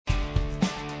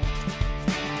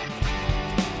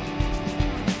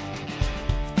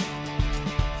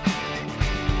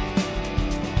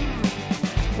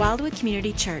Wildwood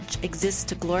Community Church exists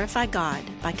to glorify God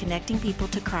by connecting people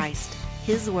to Christ,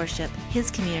 His worship, His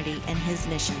community, and His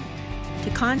mission. To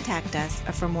contact us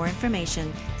or for more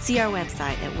information, see our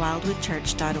website at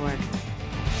wildwoodchurch.org.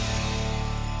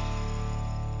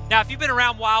 Now, if you've been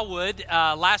around Wildwood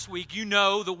last week, you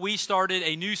know that we started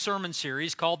a new sermon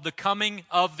series called The Coming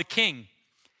of the King.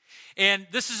 And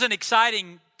this is an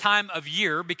exciting time of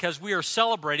year because we are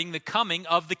celebrating the coming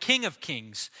of the King of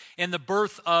Kings and the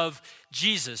birth of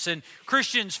Jesus. And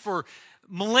Christians for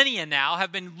millennia now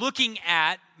have been looking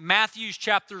at Matthew's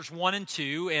chapters 1 and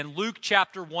 2 and Luke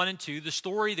chapter 1 and 2, the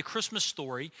story, the Christmas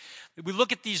story. We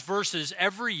look at these verses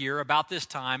every year about this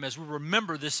time as we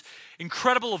remember this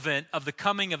incredible event of the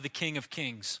coming of the King of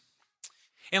Kings.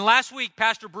 And last week,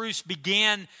 Pastor Bruce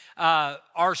began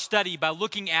our study by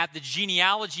looking at the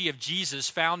genealogy of Jesus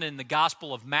found in the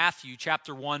Gospel of Matthew,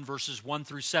 chapter 1, verses 1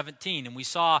 through 17. And we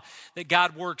saw that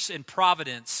God works in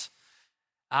providence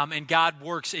and God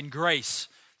works in grace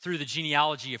through the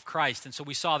genealogy of Christ. And so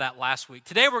we saw that last week.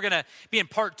 Today we're going to be in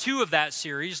part 2 of that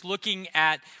series, looking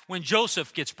at when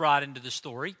Joseph gets brought into the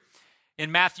story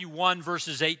in Matthew 1,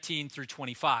 verses 18 through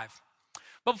 25.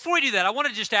 But before we do that, I want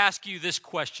to just ask you this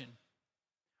question.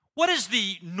 What is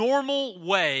the normal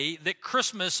way that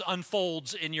Christmas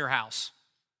unfolds in your house?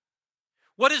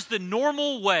 What is the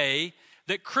normal way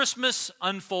that Christmas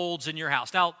unfolds in your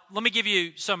house? Now, let me give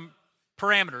you some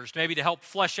parameters maybe to help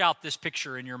flesh out this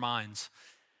picture in your minds.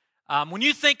 When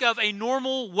you think of a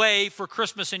normal way for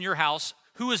Christmas in your house,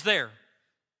 who is there?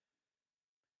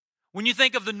 When you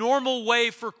think of the normal way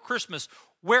for Christmas,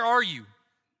 where are you?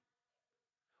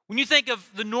 When you think of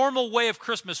the normal way of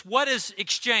Christmas, what is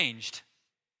exchanged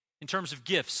in terms of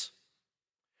gifts?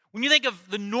 When you think of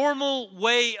the normal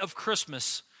way of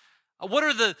Christmas, what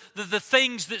are the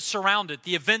things that surround it,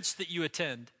 the events that you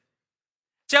attend?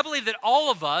 See, I believe that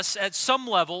all of us at some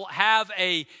level have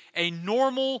a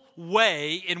normal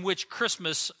way in which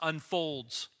Christmas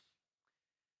unfolds.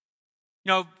 You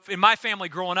know, in my family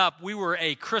growing up, we were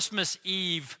a Christmas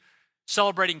Eve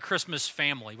celebrating Christmas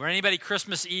family. Were anybody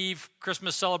Christmas Eve,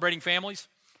 Christmas celebrating families?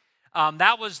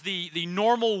 That was the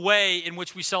normal way in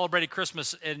which we celebrated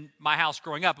Christmas in my house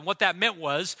growing up. And what that meant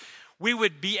was we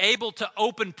would be able to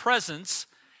open presents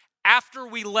after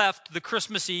we left the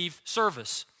Christmas Eve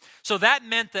service. So that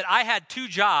meant that I had 2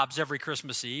 jobs every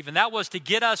Christmas Eve, and that was to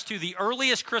get us to the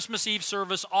earliest Christmas Eve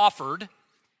service offered.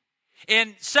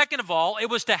 And second of all, it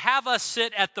was to have us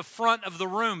sit at the front of the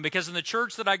room, because in the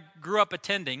church that I grew up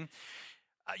attending,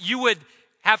 you would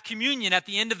have communion at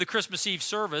the end of the Christmas Eve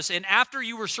service, and after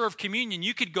you were served communion,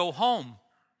 you could go home.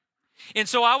 And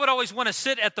so I would always want to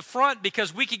sit at the front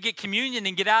because we could get communion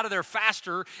and get out of there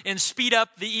faster and speed up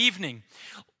the evening.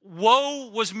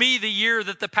 Woe was me the year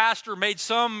that the pastor made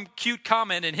some cute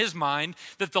comment in his mind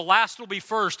that the last will be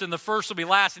first and the first will be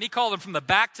last. And he called them from the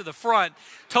back to the front.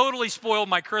 Totally spoiled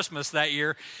my Christmas that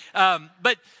year.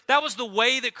 But that was the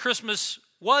way that Christmas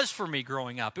was for me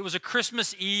growing up. It was a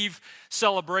Christmas Eve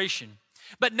celebration.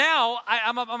 But now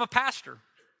I'm a pastor.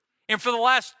 And for the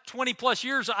last 20 plus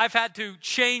years, I've had to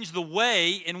change the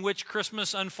way in which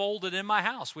Christmas unfolded in my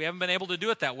house. We haven't been able to do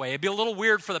it that way. It'd be a little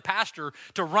weird for the pastor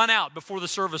to run out before the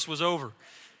service was over.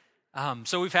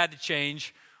 So we've had to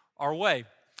change our way.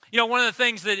 You know, one of the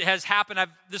things that has happened,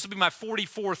 this will be my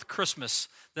 44th Christmas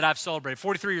that I've celebrated.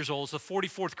 43 years old. It's the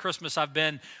 44th Christmas I've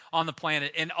been on the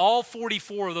planet. And all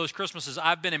 44 of those Christmases,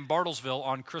 I've been in Bartlesville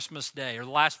on Christmas Day. Or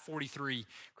the last 43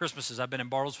 Christmases, I've been in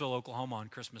Bartlesville, Oklahoma on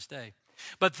Christmas Day.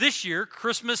 But this year,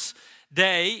 Christmas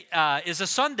Day is a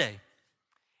Sunday.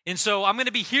 And so I'm going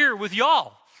to be here with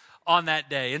y'all on that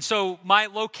day. And so my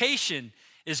location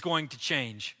is going to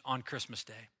change on Christmas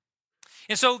Day.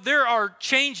 And so there are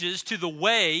changes to the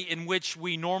way in which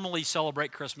we normally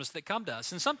celebrate Christmas that come to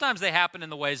us. And sometimes they happen in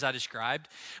the ways I described,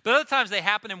 but other times they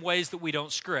happen in ways that we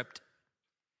don't script.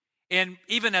 And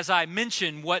even as I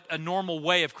mentioned what a normal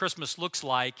way of Christmas looks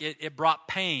like, it brought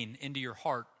pain into your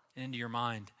heart and into your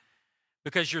mind.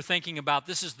 Because you're thinking about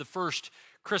this is the first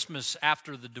Christmas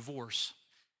after the divorce,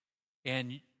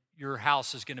 and your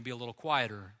house is going to be a little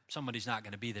quieter. Somebody's not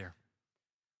going to be there.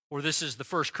 Or this is the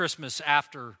first Christmas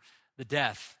after the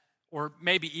death. Or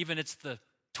maybe even it's the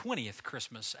 20th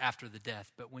Christmas after the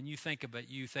death. But when you think of it,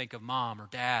 you think of mom or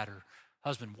dad or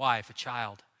husband, wife, a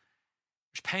child.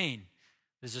 There's pain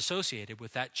that is associated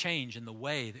with that change in the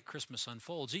way that Christmas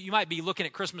unfolds. You might be looking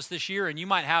at Christmas this year and you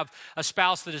might have a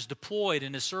spouse that is deployed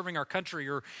and is serving our country,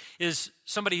 or is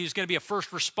somebody who's going to be a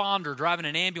first responder driving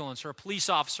an ambulance, or a police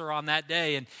officer on that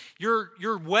day, and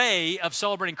your way of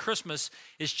celebrating Christmas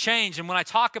is changed. And when I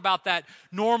talk about that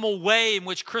normal way in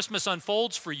which Christmas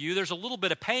unfolds for you, there's a little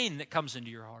bit of pain that comes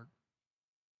into your heart.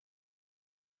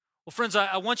 Well, friends,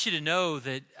 I want you to know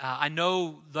that I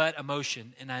know that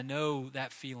emotion and I know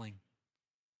that feeling.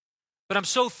 But I'm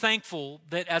so thankful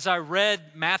that as I read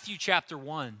Matthew chapter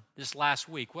 1 this last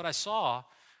week, what I saw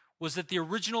was that the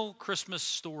original Christmas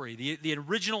story, the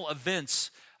original events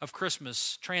of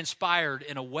Christmas transpired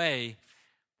in a way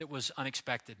that was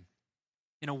unexpected,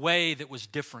 in a way that was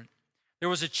different. There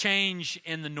was a change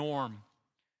in the norm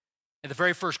at the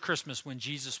very first Christmas when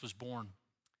Jesus was born.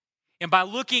 And by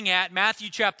looking at Matthew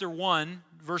chapter 1,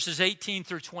 verses 18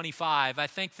 through 25, I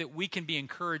think that we can be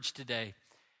encouraged today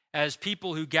as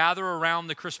people who gather around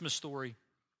the Christmas story,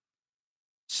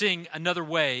 seeing another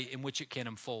way in which it can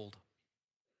unfold.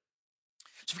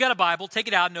 So if you've got a Bible, take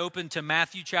it out and open to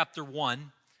Matthew chapter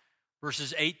 1,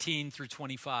 verses 18 through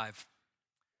 25.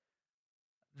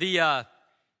 The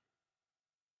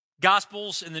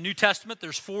Gospels in the New Testament,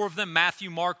 there's 4 of them,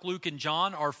 Matthew, Mark, Luke, and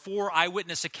John, are 4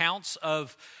 eyewitness accounts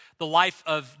of the life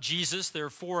of Jesus. There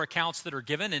are 4 accounts that are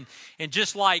given, and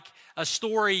just like a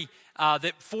story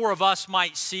that 4 of us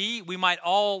might see, we might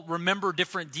all remember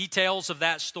different details of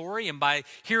that story, and by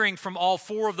hearing from all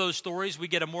 4 of those stories, we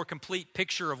get a more complete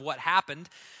picture of what happened.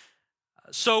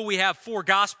 So we have 4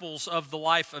 Gospels of the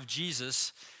life of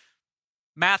Jesus.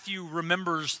 Matthew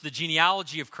remembers the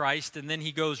genealogy of Christ, and then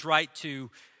he goes right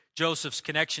to Joseph's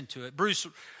connection to it. Bruce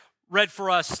read for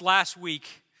us last week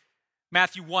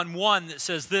Matthew 1:1 that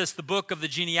says this, the book of the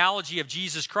genealogy of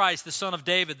Jesus Christ, the son of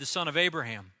David, the son of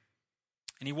Abraham.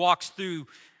 And he walks through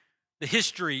the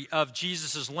history of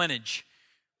Jesus' lineage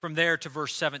from there to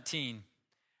verse 17.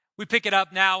 We pick it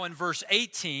up now in verse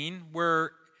 18,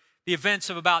 where the events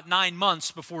of about 9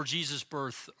 months before Jesus'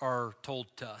 birth are told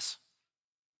to us.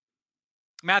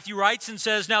 Matthew writes and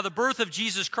says, now the birth of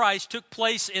Jesus Christ took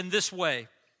place in this way.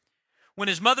 When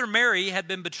his mother Mary had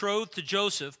been betrothed to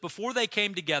Joseph, before they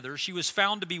came together, she was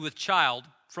found to be with child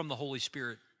from the Holy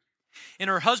Spirit. And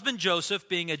her husband Joseph,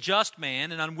 being a just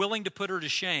man and unwilling to put her to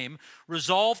shame,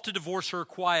 resolved to divorce her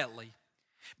quietly.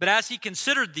 But as he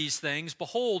considered these things,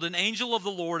 behold, an angel of the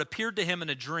Lord appeared to him in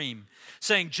a dream,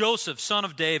 saying, Joseph, son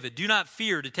of David, do not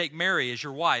fear to take Mary as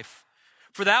your wife,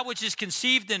 for that which is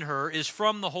conceived in her is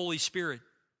from the Holy Spirit.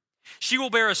 She will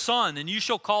bear a son, and you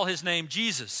shall call his name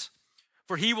Jesus,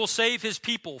 for he will save his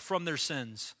people from their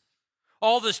sins.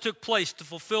 All this took place to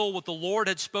fulfill what the Lord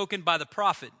had spoken by the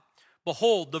prophet.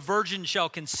 Behold, the virgin shall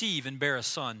conceive and bear a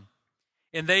son,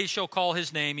 and they shall call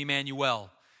his name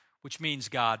Emmanuel, which means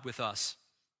God with us.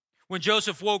 When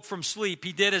Joseph woke from sleep,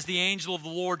 he did as the angel of the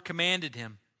Lord commanded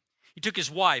him. He took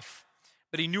his wife,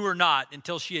 but he knew her not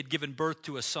until she had given birth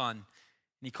to a son, and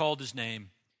he called his name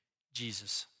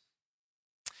Jesus.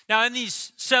 Now, in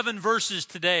these 7 verses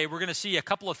today, we're going to see a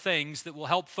couple of things that will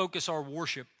help focus our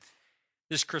worship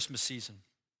this Christmas season.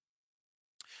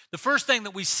 The first thing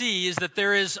that we see is that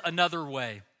there is another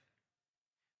way.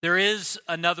 There is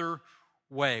another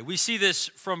way. We see this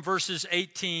from verses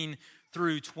 18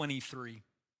 through 23.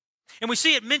 And we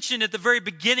see it mentioned at the very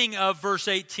beginning of verse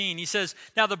 18. He says,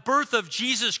 now the birth of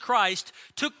Jesus Christ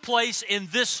took place in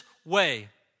this way.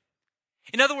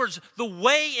 In other words, the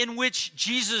way in which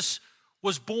Jesus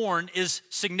was born is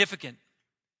significant.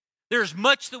 There's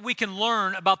much that we can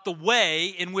learn about the way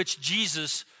in which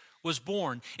Jesus was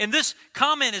born. And this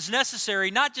comment is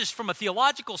necessary not just from a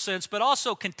theological sense, but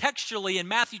also contextually in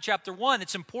Matthew chapter 1.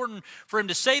 It's important for him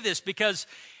to say this because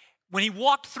when he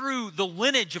walked through the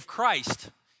lineage of Christ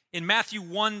in Matthew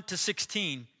 1 to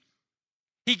 16,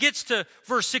 he gets to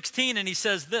verse 16 and he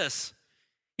says this.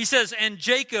 He says, and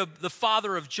Jacob, the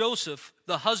father of Joseph,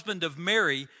 the husband of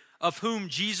Mary, of whom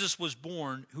Jesus was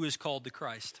born, who is called the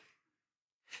Christ.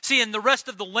 See, in the rest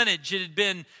of the lineage, it had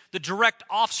been the direct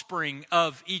offspring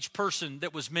of each person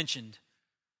that was mentioned.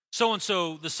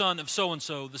 So-and-so, the son of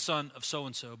so-and-so, the son of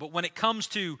so-and-so. But when it comes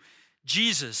to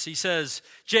Jesus, he says,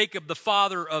 Jacob, the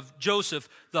father of Joseph,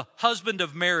 the husband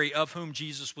of Mary, of whom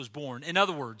Jesus was born. In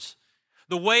other words,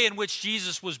 the way in which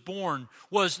Jesus was born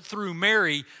was through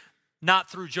Mary, not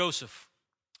through Joseph.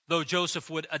 Though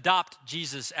Joseph would adopt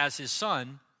Jesus as his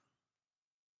son,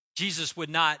 Jesus would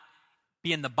not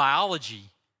be in the biology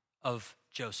of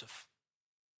Joseph.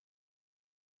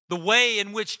 The way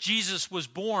in which Jesus was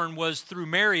born was through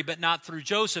Mary, but not through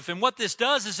Joseph. And what this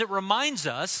does is it reminds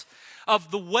us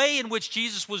of the way in which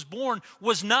Jesus was born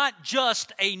was not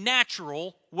just a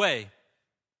natural way.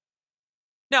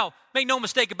 Now, make no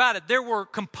mistake about it, there were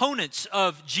components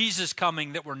of Jesus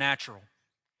coming that were natural.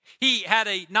 He had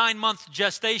a 9-month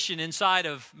gestation inside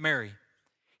of Mary.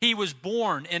 He was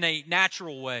born in a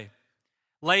natural way,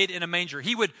 laid in a manger.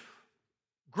 He would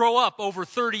grow up over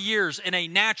 30 years in a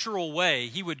natural way.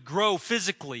 He would grow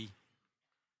physically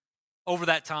over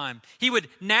that time. He would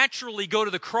naturally go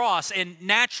to the cross and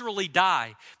naturally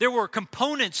die. There were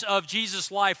components of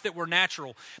Jesus' life that were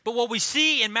natural. But what we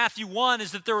see in Matthew 1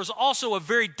 is that there was also a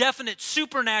very definite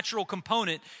supernatural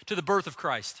component to the birth of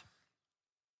Christ.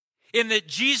 In that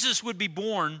Jesus would be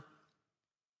born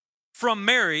from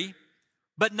Mary,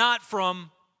 but not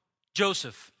from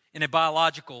Joseph in a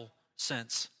biological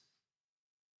sense.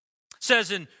 It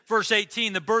says in verse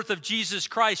 18, the birth of Jesus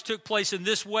Christ took place in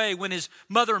this way. When his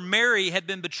mother Mary had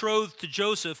been betrothed to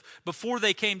Joseph, before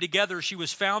they came together, she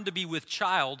was found to be with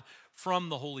child from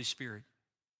the Holy Spirit.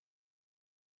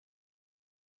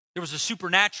 There was a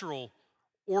supernatural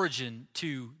origin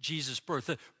to Jesus' birth.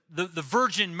 The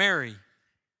Virgin Mary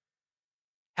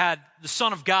had the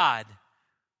Son of God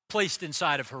placed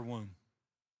inside of her womb.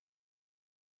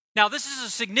 Now, this is a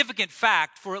significant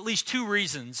fact for at least two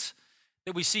reasons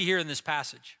that we see here in this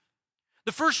passage.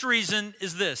 The first reason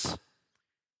is this.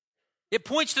 It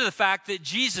points to the fact that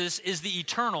Jesus is the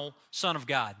eternal Son of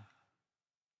God.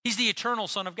 He's the eternal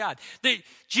Son of God.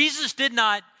 Jesus did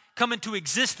not come into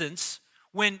existence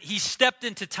when he stepped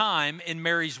into time in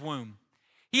Mary's womb.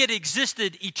 He had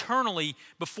existed eternally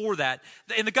before that.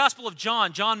 In the Gospel of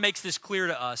John, John makes this clear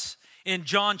to us in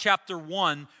John chapter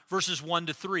 1, verses 1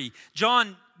 to 3.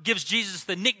 John gives Jesus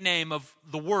the nickname of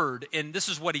the Word, and this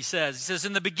is what he says. He says,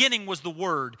 in the beginning was the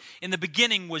Word, in the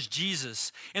beginning was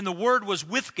Jesus, and the Word was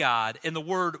with God, and the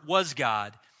Word was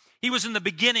God. He was in the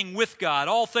beginning with God.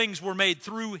 All things were made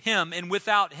through him, and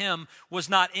without him was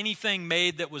not anything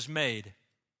made that was made.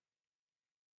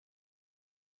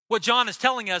 What John is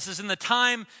telling us is in the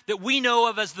time that we know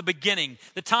of as the beginning,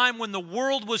 the time when the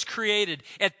world was created,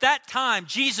 at that time,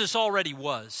 Jesus already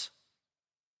was.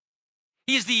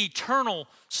 He is the eternal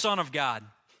Son of God.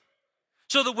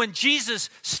 So that when Jesus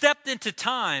stepped into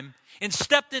time and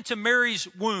stepped into Mary's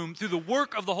womb through the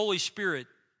work of the Holy Spirit,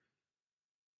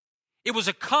 it was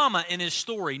a comma in his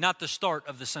story, not the start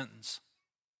of the sentence.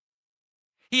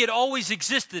 He had always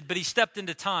existed, but he stepped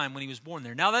into time when he was born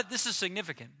there. Now, this is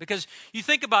significant because you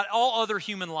think about all other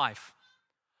human life.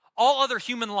 All other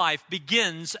human life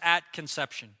begins at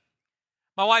conception.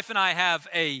 My wife and I have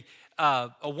a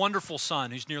wonderful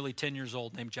son who's nearly 10 years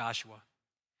old named Joshua.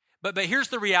 But here's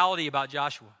the reality about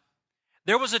Joshua.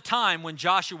 There was a time when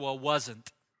Joshua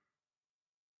wasn't.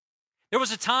 There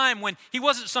was a time when he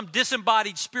wasn't some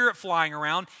disembodied spirit flying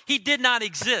around. He did not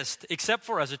exist except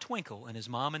for as a twinkle in his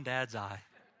mom and dad's eye.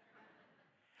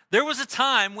 There was a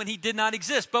time when he did not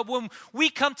exist. But when we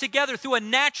come together through a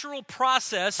natural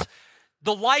process,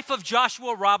 the life of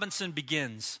Joshua Robinson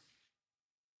begins.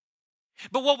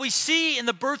 But what we see in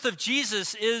the birth of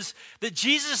Jesus is that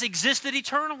Jesus existed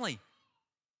eternally.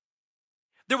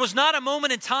 There was not a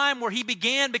moment in time where he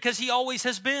began because he always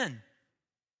has been.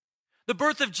 The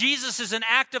birth of Jesus is an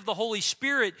act of the Holy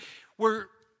Spirit where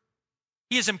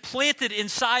he is implanted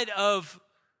inside of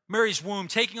Mary's womb,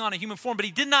 taking on a human form, but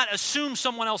he did not assume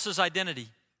someone else's identity.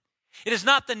 It is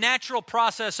not the natural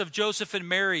process of Joseph and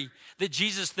Mary that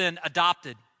Jesus then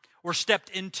adopted or stepped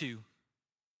into.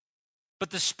 But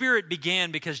the Spirit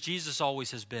began because Jesus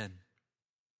always has been.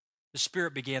 The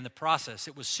Spirit began the process.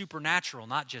 It was supernatural,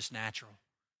 not just natural.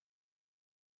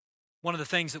 One of the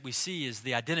things that we see is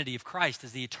the identity of Christ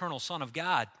as the eternal Son of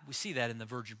God. We see that in the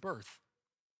virgin birth.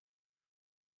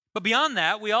 But beyond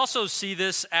that, we also see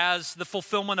this as the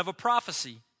fulfillment of a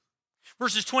prophecy.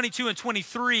 Verses 22 and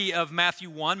 23 of Matthew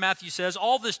 1, Matthew says,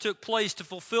 all this took place to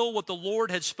fulfill what the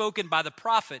Lord had spoken by the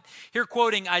prophet. Here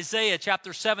quoting Isaiah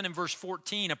chapter 7 and verse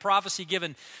 14, a prophecy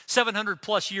given 700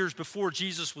 plus years before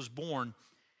Jesus was born.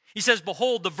 He says,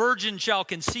 behold, the virgin shall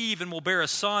conceive and will bear a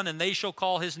son, and they shall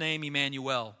call his name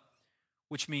Emmanuel,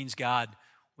 which means God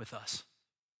with us.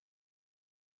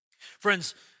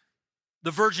 Friends,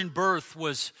 the virgin birth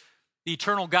was the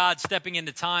eternal God stepping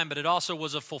into time, but it also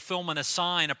was a fulfillment, a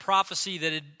sign, a prophecy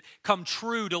that had come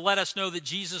true to let us know that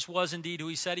Jesus was indeed who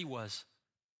he said he was.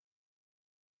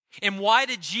 And why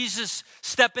did Jesus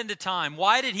step into time?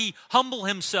 Why did he humble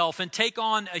himself and take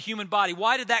on a human body?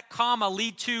 Why did that comma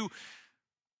lead to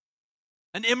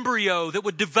an embryo that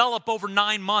would develop over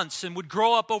 9 months and would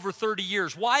grow up over 30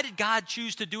 years? Why did God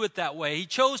choose to do it that way? He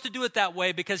chose to do it that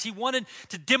way because he wanted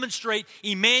to demonstrate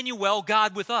Emmanuel,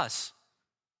 God with us.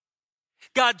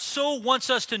 God so wants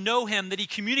us to know him that he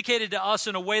communicated to us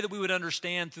in a way that we would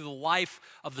understand through the life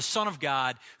of the Son of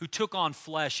God who took on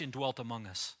flesh and dwelt among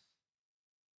us.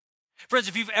 Friends,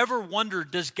 if you've ever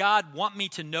wondered, does God want me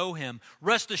to know him?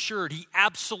 Rest assured, he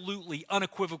absolutely,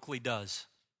 unequivocally does.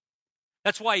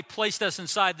 That's why he placed us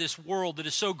inside this world that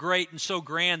is so great and so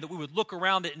grand that we would look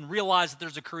around it and realize that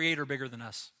there's a creator bigger than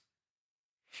us.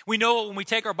 We know it when we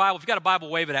take our Bible. If you've got a Bible,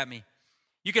 wave it at me.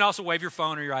 You can also wave your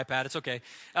phone or your iPad. It's okay.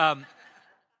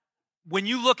 When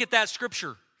you look at that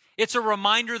scripture, it's a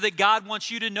reminder that God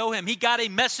wants you to know him. He got a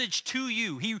message to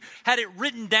you. He had it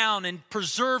written down and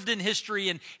preserved in history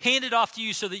and handed off to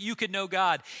you so that you could know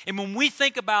God. And when we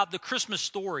think about the Christmas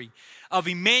story of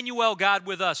Emmanuel, God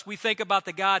with us, we think about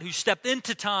the God who stepped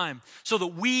into time so that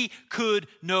we could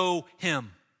know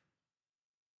him.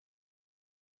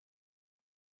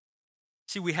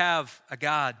 See, we have a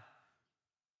God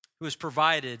who has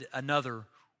provided another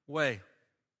way.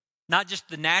 Not just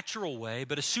the natural way,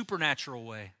 but a supernatural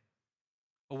way.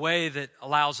 A way that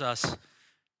allows us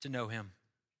to know him.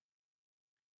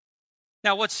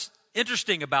 Now, what's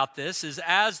interesting about this is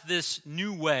as this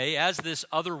new way, as this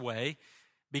other way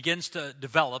begins to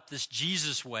develop, this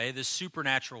Jesus way, this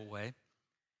supernatural way,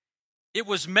 it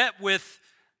was met with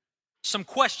some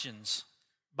questions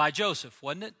by Joseph,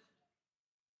 wasn't it?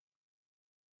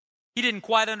 He didn't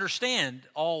quite understand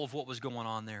all of what was going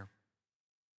on there.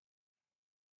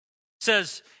 It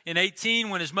says in 18,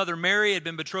 when his mother Mary had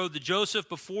been betrothed to Joseph,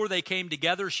 before they came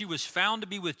together, she was found to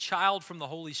be with child from the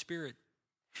Holy Spirit.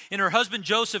 And her husband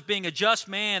Joseph, being a just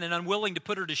man and unwilling to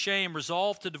put her to shame,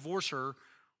 resolved to divorce her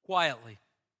quietly.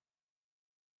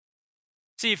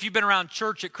 See, if you've been around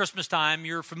church at Christmas time,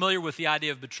 you're familiar with the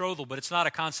idea of betrothal, but it's not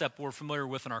a concept we're familiar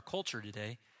with in our culture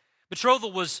today.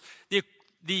 Betrothal was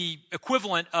the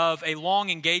equivalent of a long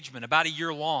engagement, about a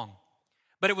year long.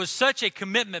 But it was such a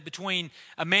commitment between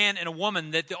a man and a woman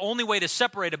that the only way to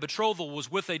separate a betrothal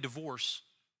was with a divorce.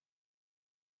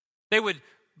 They would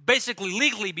basically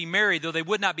legally be married, though they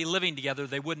would not be living together,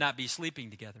 they would not be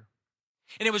sleeping together.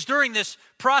 And it was during this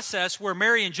process where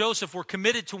Mary and Joseph were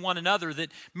committed to one another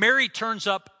that Mary turns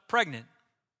up pregnant.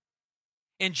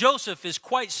 And Joseph is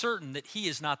quite certain that he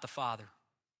is not the father.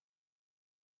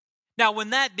 Now, when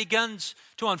that begins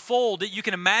to unfold, you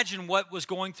can imagine what was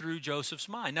going through Joseph's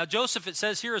mind. Now, Joseph, it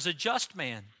says here, is a just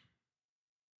man.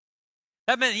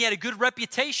 That meant he had a good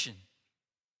reputation.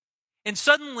 And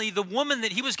suddenly, the woman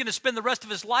that he was going to spend the rest of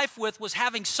his life with was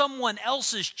having someone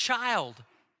else's child.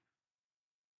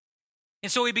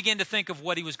 And so he began to think of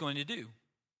what he was going to do.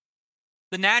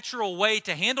 The natural way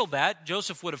to handle that,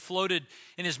 Joseph would have floated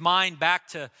in his mind back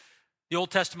to the Old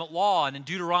Testament law, and in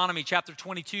Deuteronomy chapter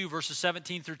 22, verses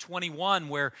 17 through 21,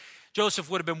 where Joseph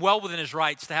would have been well within his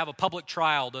rights to have a public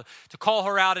trial, to call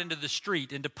her out into the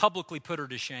street and to publicly put her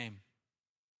to shame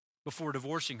before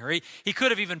divorcing her. He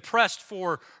could have even pressed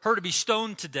for her to be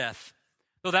stoned to death.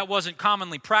 Though that wasn't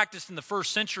commonly practiced in the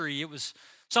first century, it was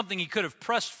something he could have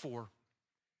pressed for.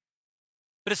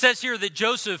 But it says here that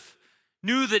Joseph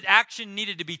knew that action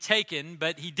needed to be taken,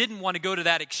 but he didn't want to go to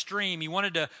that extreme. He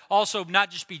wanted to also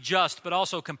not just be just, but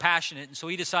also compassionate. And so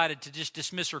he decided to just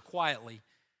dismiss her quietly,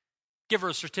 give her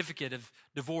a certificate of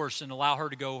divorce, and allow her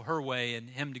to go her way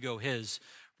and him to go his,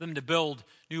 for them to build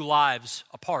new lives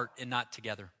apart and not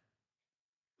together.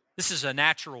 This is a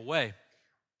natural way.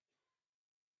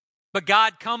 But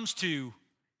God comes to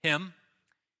him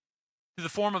through the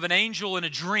form of an angel in a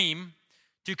dream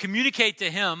to communicate to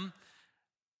him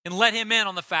and let him in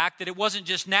on the fact that it wasn't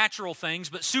just natural things,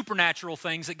 but supernatural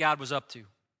things that God was up to.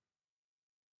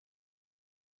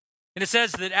 And it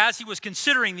says that as he was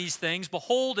considering these things,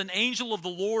 behold, an angel of the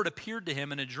Lord appeared to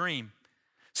him in a dream,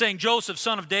 saying, Joseph,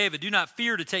 son of David, do not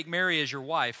fear to take Mary as your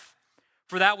wife,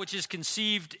 for that which is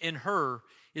conceived in her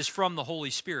is from the Holy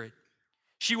Spirit.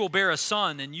 She will bear a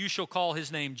son, and you shall call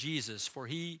his name Jesus, for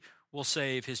he will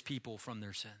save his people from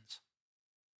their sins.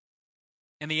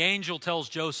 And the angel tells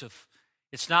Joseph,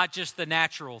 it's not just the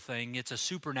natural thing, it's a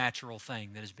supernatural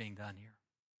thing that is being done here.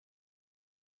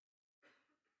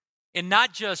 And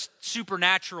not just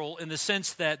supernatural in the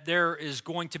sense that there is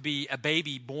going to be a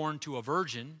baby born to a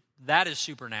virgin, that is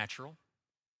supernatural.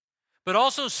 But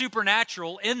also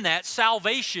supernatural in that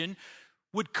salvation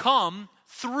would come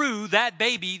through that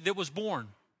baby that was born.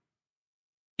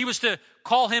 He was to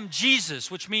call him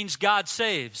Jesus, which means God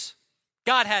saves.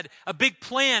 God had a big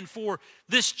plan for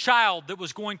this child that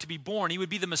was going to be born. He would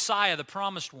be the Messiah, the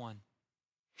promised one.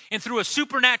 And through a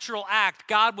supernatural act,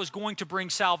 God was going to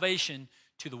bring salvation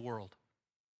to the world.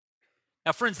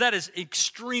 Now, friends, that is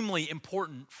extremely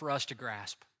important for us to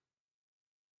grasp.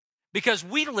 Because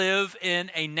we live in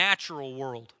a natural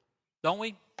world, don't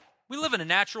we? We live in a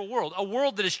natural world, a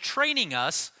world that is training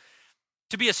us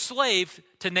to be a slave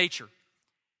to nature.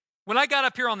 When I got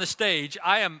up here on the stage,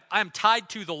 I am tied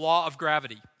to the law of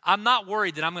gravity. I'm not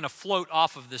worried that I'm going to float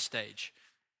off of this stage.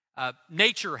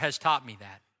 Nature has taught me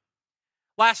that.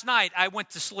 Last night, I went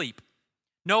to sleep,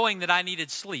 knowing that I needed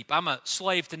sleep. I'm a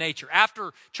slave to nature.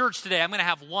 After church today, I'm going to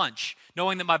have lunch,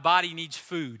 knowing that my body needs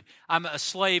food. I'm a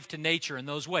slave to nature in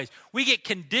those ways. We get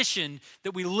conditioned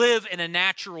that we live in a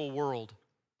natural world.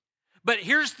 But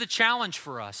here's the challenge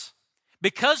for us.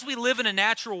 Because we live in a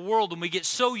natural world and we get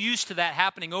so used to that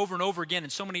happening over and over again in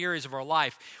so many areas of our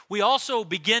life, we also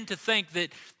begin to think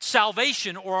that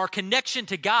salvation or our connection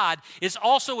to God is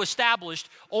also established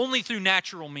only through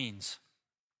natural means.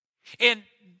 And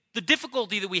the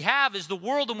difficulty that we have is the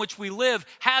world in which we live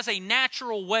has a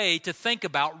natural way to think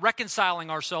about reconciling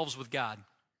ourselves with God.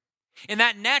 And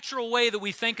that natural way that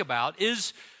we think about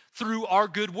is through our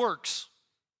good works.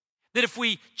 That if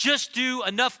we just do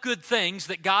enough good things,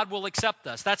 that God will accept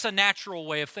us. That's a natural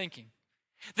way of thinking.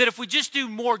 That if we just do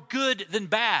more good than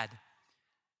bad,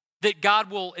 that God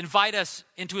will invite us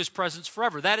into his presence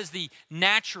forever. That is the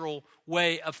natural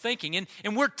way of thinking.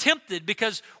 And we're tempted,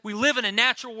 because we live in a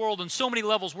natural world on so many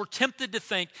levels, we're tempted to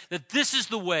think that this is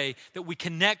the way that we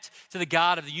connect to the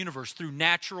God of the universe, through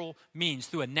natural means,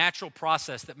 through a natural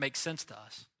process that makes sense to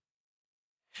us.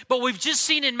 But we've just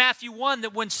seen in Matthew 1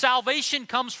 that when salvation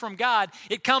comes from God,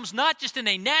 it comes not just in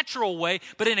a natural way,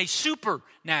 but in a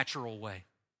supernatural way.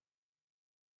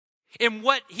 And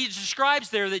what he describes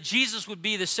there, that Jesus would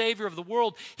be the Savior of the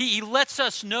world, he lets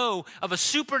us know of a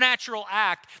supernatural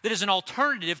act that is an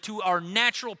alternative to our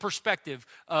natural perspective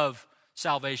of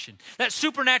salvation. That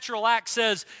supernatural act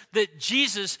says that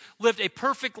Jesus lived a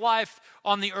perfect life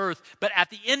on the earth, but at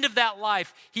the end of that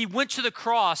life, he went to the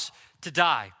cross to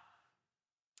die.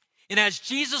 And as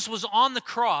Jesus was on the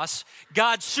cross,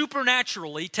 God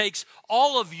supernaturally takes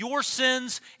all of your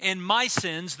sins and my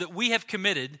sins that we have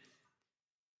committed,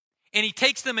 and he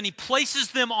takes them and he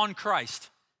places them on Christ.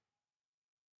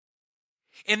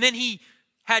 And then he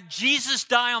had Jesus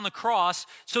die on the cross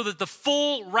so that the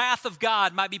full wrath of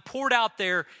God might be poured out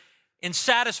there and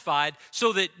satisfied,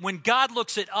 so that when God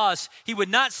looks at us, he would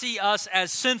not see us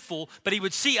as sinful, but he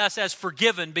would see us as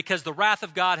forgiven, because the wrath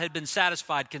of God had been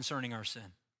satisfied concerning our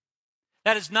sin.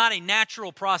 That is not a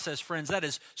natural process, friends. That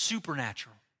is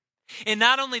supernatural. And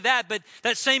not only that, but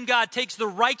that same God takes the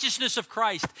righteousness of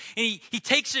Christ, and he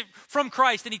takes it from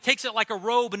Christ, and he takes it like a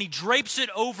robe, and he drapes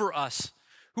it over us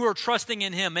who are trusting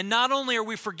in him. And not only are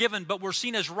we forgiven, but we're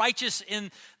seen as righteous in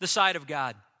the sight of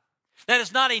God. That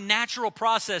is not a natural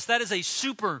process. That is a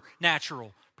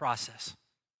supernatural process.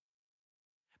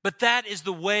 But that is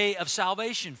the way of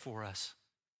salvation for us.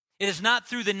 It is not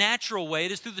through the natural way,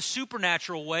 it is through the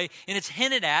supernatural way, and it's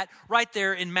hinted at right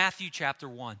there in Matthew chapter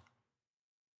 1.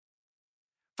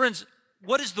 Friends,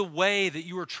 what is the way that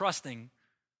you are trusting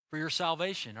for your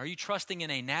salvation? Are you trusting in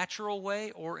a natural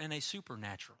way or in a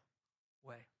supernatural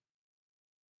way?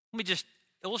 Let me just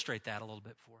illustrate that a little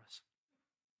bit for us.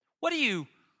 What do you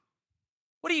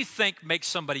think makes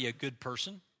somebody a good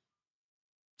person?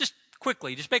 Just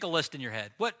quickly, just make a list in your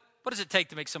head. What does it take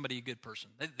to make somebody a good person?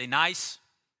 They nice?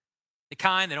 They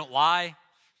kind? They don't lie?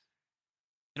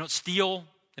 They don't steal?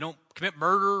 They don't commit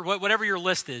murder? Whatever your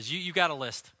list is, you got a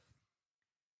list.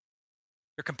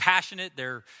 They're compassionate.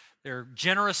 They're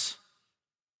generous.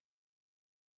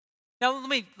 Now let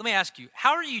me ask you: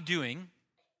 how are you doing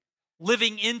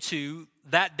living into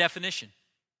that definition?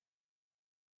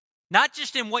 Not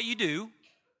just in what you do,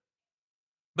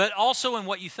 but also in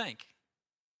what you think.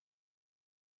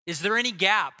 Is there any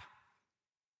gap?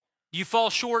 Do you fall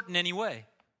short in any way?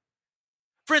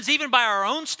 Friends, even by our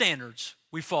own standards,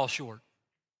 we fall short.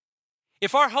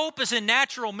 If our hope is in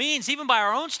natural means, even by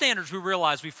our own standards, we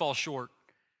realize we fall short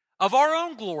of our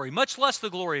own glory, much less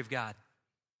the glory of God.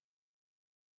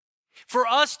 For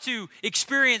us to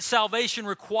experience salvation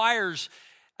requires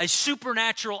a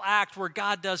supernatural act where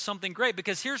God does something great,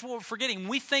 because here's what we're forgetting. When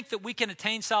we think that we can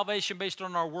attain salvation based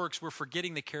on our works, we're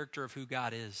forgetting the character of who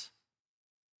God is.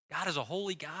 God is a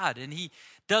holy God, and he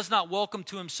does not welcome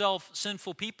to himself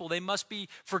sinful people. They must be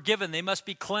forgiven. They must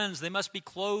be cleansed. They must be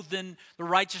clothed in the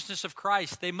righteousness of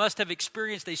Christ. They must have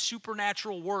experienced a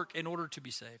supernatural work in order to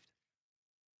be saved.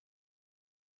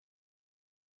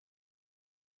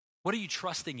 What are you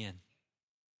trusting in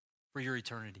for your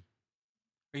eternity?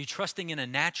 Are you trusting in a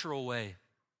natural way?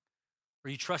 Or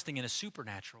are you trusting in a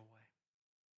supernatural way?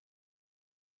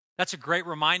 That's a great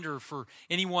reminder for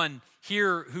anyone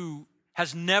here who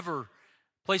has never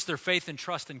placed their faith and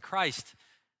trust in Christ.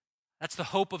 That's the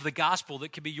hope of the gospel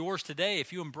that can be yours today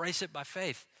if you embrace it by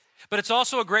faith. But it's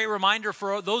also a great reminder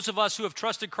for those of us who have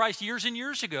trusted Christ years and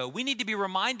years ago. We need to be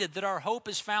reminded that our hope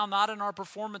is found not in our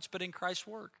performance, but in Christ's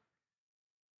work.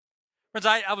 Friends,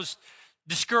 I was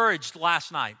discouraged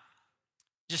last night,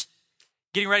 just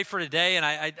getting ready for today, and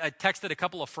I texted a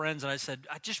couple of friends, and I said,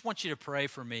 I just want you to pray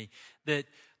for me that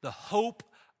the hope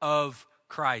of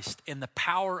Christ and the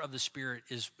power of the Spirit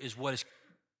is what is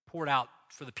poured out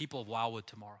for the people of Wildwood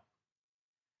tomorrow.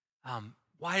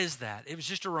 Why is that? It was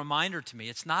just a reminder to me.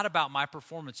 It's not about my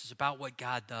performance. It's about what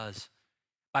God does.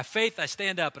 By faith, I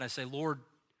stand up and I say, Lord,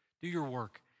 do your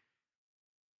work.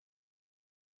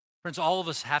 Friends, all of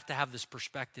us have to have this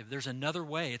perspective. There's another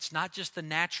way. It's not just the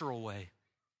natural way.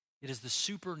 It is the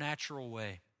supernatural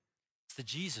way. It's the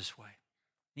Jesus way.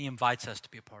 He invites us to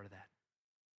be a part of that.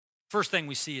 First thing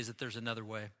we see is that there's another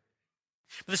way.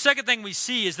 But the second thing we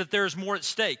see is that there is more at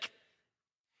stake.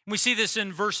 We see this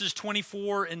in verses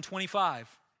 24 and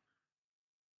 25.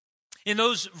 In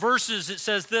those verses, it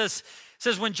says this. It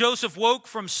says, when Joseph woke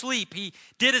from sleep, he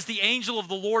did as the angel of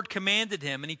the Lord commanded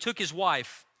him, and he took his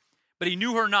wife. But he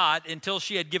knew her not until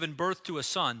she had given birth to a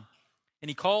son, and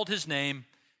he called his name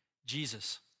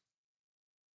Jesus.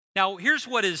 Now, here's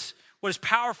what is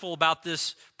powerful about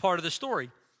this part of the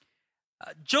story.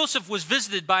 Joseph was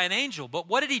visited by an angel, but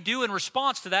what did he do in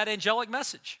response to that angelic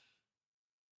message?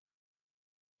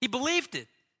 He believed it,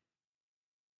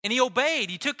 and he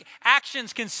obeyed. He took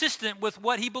actions consistent with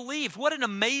what he believed. What an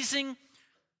amazing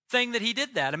thing that he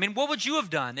did that. I mean, what would you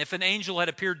have done if an angel had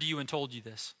appeared to you and told you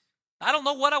this? I don't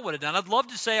know what I would have done. I'd love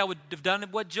to say I would have done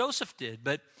what Joseph did,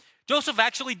 but Joseph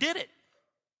actually did it.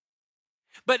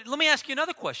 But let me ask you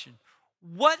another question.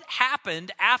 What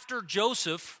happened after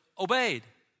Joseph obeyed?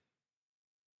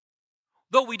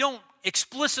 Though we don't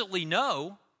explicitly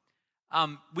know,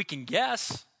 we can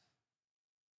guess.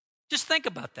 Just think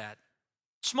about that.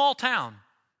 Small town,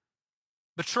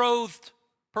 betrothed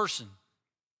person,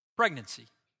 pregnancy.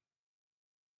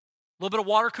 A little bit of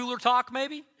water cooler talk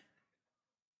maybe?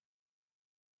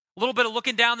 A little bit of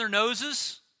looking down their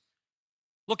noses,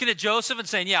 looking at Joseph and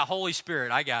saying, yeah, Holy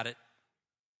Spirit, I got it.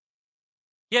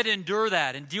 He had to endure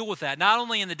that and deal with that, not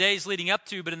only in the days leading up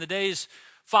to, but in the days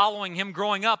following him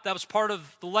growing up. That was part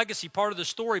of the legacy, part of the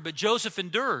story, but Joseph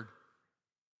endured.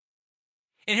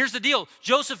 And here's the deal.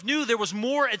 Joseph knew there was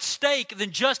more at stake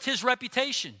than just his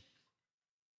reputation.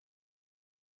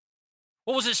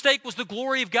 What was at stake was the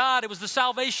glory of God. It was the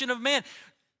salvation of man.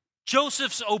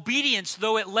 Joseph's obedience,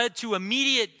 though it led to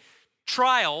immediate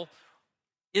trial,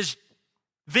 is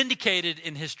vindicated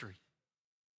in history.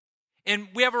 And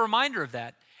we have a reminder of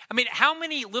that. I mean, how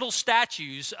many little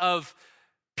statues of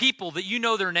people that you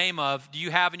know their name of do you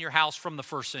have in your house from the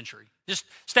first century? Just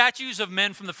statues of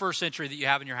men from the first century that you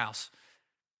have in your house.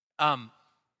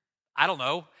 I don't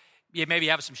know. You maybe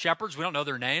have some shepherds. We don't know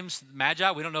their names. Magi,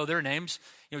 we don't know their names.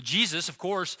 Jesus, of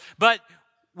course. But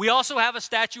we also have a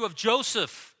statue of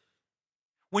Joseph.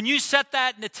 When you set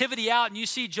that nativity out and you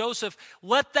see Joseph,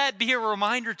 let that be a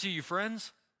reminder to you,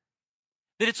 friends,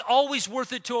 that it's always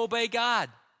worth it to obey God.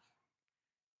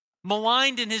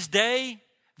 Maligned in his day,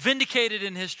 vindicated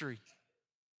in history.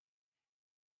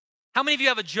 How many of you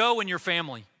have a Joe in your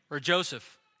family or a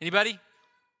Joseph? Anybody?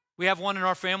 We have one in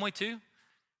our family too.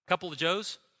 A couple of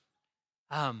Joes.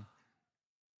 When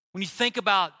you think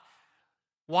about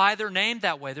why they're named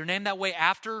that way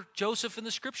after Joseph in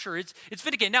the scripture. It's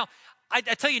vindicated. Now, I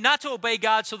tell you not to obey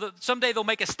God so that someday they'll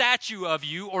make a statue of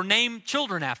you or name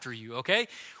children after you, okay?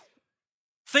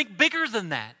 Think bigger than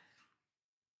that.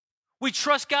 We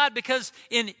trust God because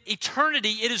in eternity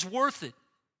it is worth it.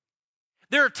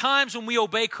 There are times when we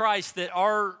obey Christ that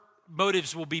our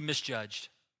motives will be misjudged.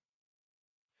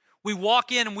 We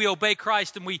walk in and we obey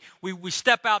Christ and we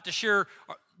step out to share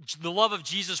the love of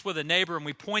Jesus with a neighbor and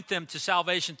we point them to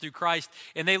salvation through Christ,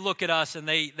 and they look at us and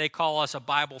they call us a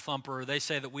Bible thumper, or they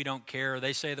say that we don't care, or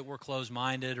they say that we're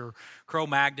closed-minded or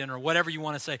Cro-Magnon or whatever you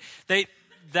want to say.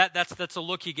 That's a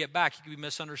look you get back. You can be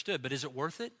misunderstood, but is it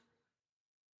worth it?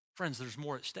 Friends, there's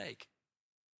more at stake.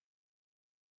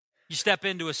 You step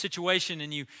into a situation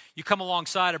and you come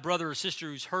alongside a brother or sister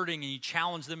who's hurting and you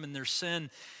challenge them in their sin,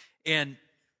 and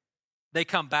they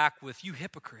come back with, you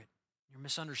hypocrite, you're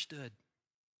misunderstood.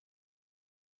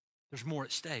 There's more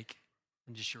at stake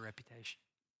than just your reputation.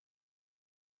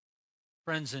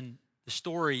 Friends, in the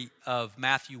story of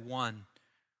Matthew 1,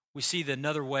 we see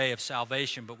another way of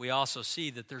salvation, but we also see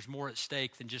that there's more at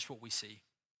stake than just what we see.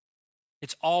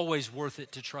 It's always worth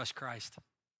it to trust Christ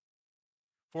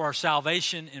for our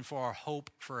salvation and for our hope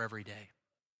for every day.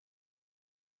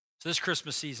 So this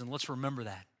Christmas season, let's remember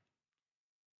that.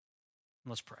 And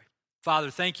let's pray.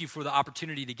 Father, thank you for the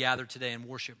opportunity to gather today and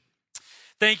worship.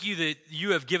 Thank you that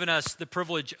you have given us the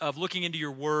privilege of looking into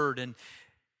your word and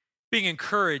being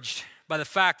encouraged by the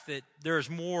fact that there is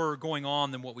more going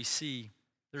on than what we see.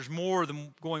 There's more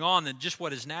going on than just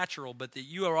what is natural, but that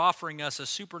you are offering us a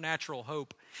supernatural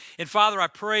hope. And Father, I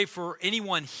pray for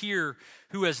anyone here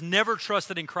who has never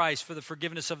trusted in Christ for the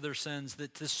forgiveness of their sins,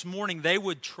 that this morning they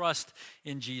would trust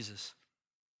in Jesus.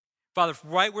 Father,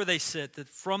 right where they sit, that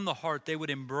from the heart they would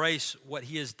embrace what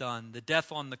he has done, the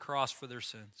death on the cross for their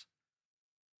sins.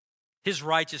 His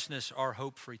righteousness, our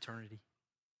hope for eternity.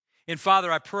 And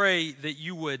Father, I pray that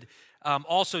you would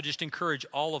also just encourage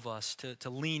all of us to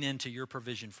lean into your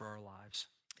provision for our lives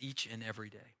each and every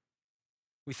day.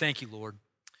 We thank you, Lord.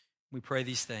 We pray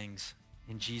these things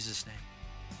in Jesus' name.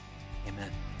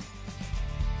 Amen.